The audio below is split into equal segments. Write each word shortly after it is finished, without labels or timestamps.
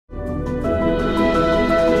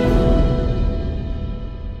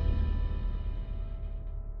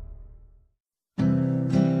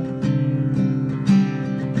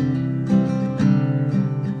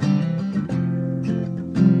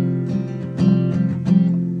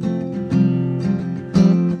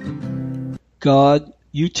God,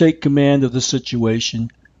 you take command of the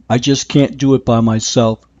situation. I just can't do it by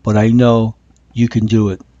myself, but I know you can do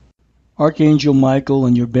it. Archangel Michael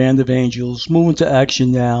and your band of angels move into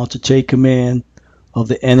action now to take command of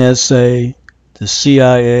the NSA, the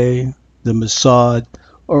CIA, the Mossad,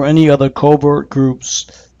 or any other covert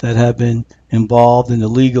groups that have been involved in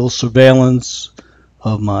illegal surveillance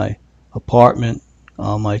of my apartment,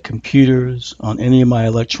 on my computers, on any of my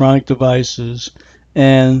electronic devices,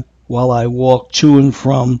 and while I walk to and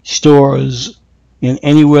from stores and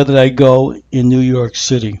anywhere that I go in New York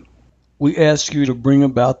City. We ask you to bring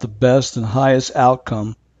about the best and highest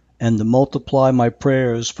outcome and to multiply my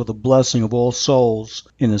prayers for the blessing of all souls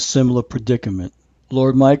in a similar predicament.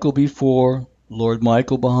 Lord Michael before, Lord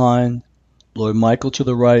Michael behind, Lord Michael to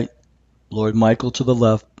the right, Lord Michael to the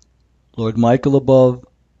left, Lord Michael above,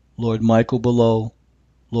 Lord Michael below,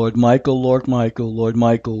 Lord Michael, Lord Michael, Lord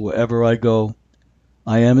Michael, wherever I go.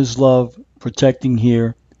 I am his love, protecting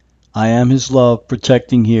here. I am his love,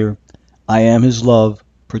 protecting here. I am his love,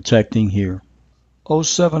 protecting here. O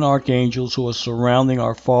seven archangels who are surrounding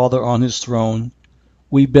our Father on his throne,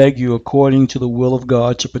 we beg you, according to the will of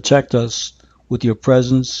God, to protect us with your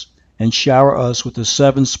presence and shower us with the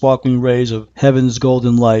seven sparkling rays of heaven's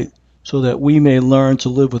golden light, so that we may learn to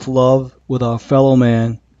live with love with our fellow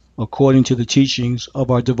man, according to the teachings of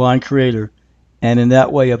our divine Creator, and in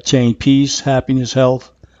that way obtain peace, happiness,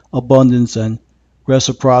 health, abundance, and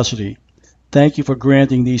reciprocity. Thank you for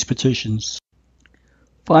granting these petitions.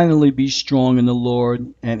 Finally, be strong in the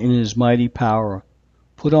Lord and in his mighty power.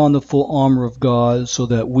 Put on the full armor of God so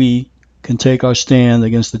that we can take our stand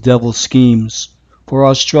against the devil's schemes. For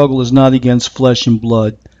our struggle is not against flesh and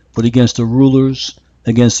blood, but against the rulers,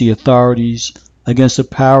 against the authorities, against the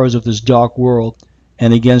powers of this dark world,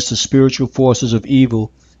 and against the spiritual forces of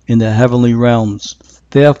evil in the heavenly realms.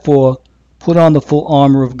 Therefore, put on the full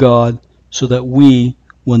armor of God so that we,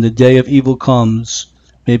 when the day of evil comes,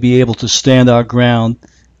 may be able to stand our ground,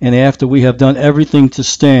 and after we have done everything to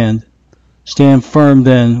stand firm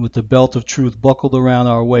then with the belt of truth buckled around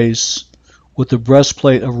our waists, with the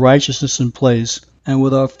breastplate of righteousness in place, and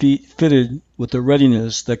with our feet fitted with the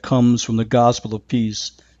readiness that comes from the gospel of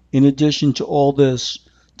peace. In addition to all this,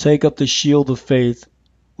 take up the shield of faith,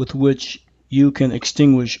 with which you can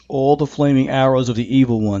extinguish all the flaming arrows of the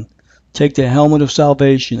evil one. Take the helmet of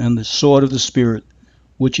salvation and the sword of the Spirit,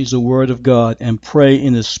 which is the word of God, and pray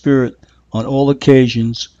in the Spirit on all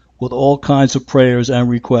occasions with all kinds of prayers and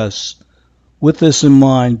requests. With this in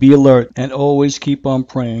mind, be alert and always keep on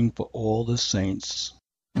praying for all the saints.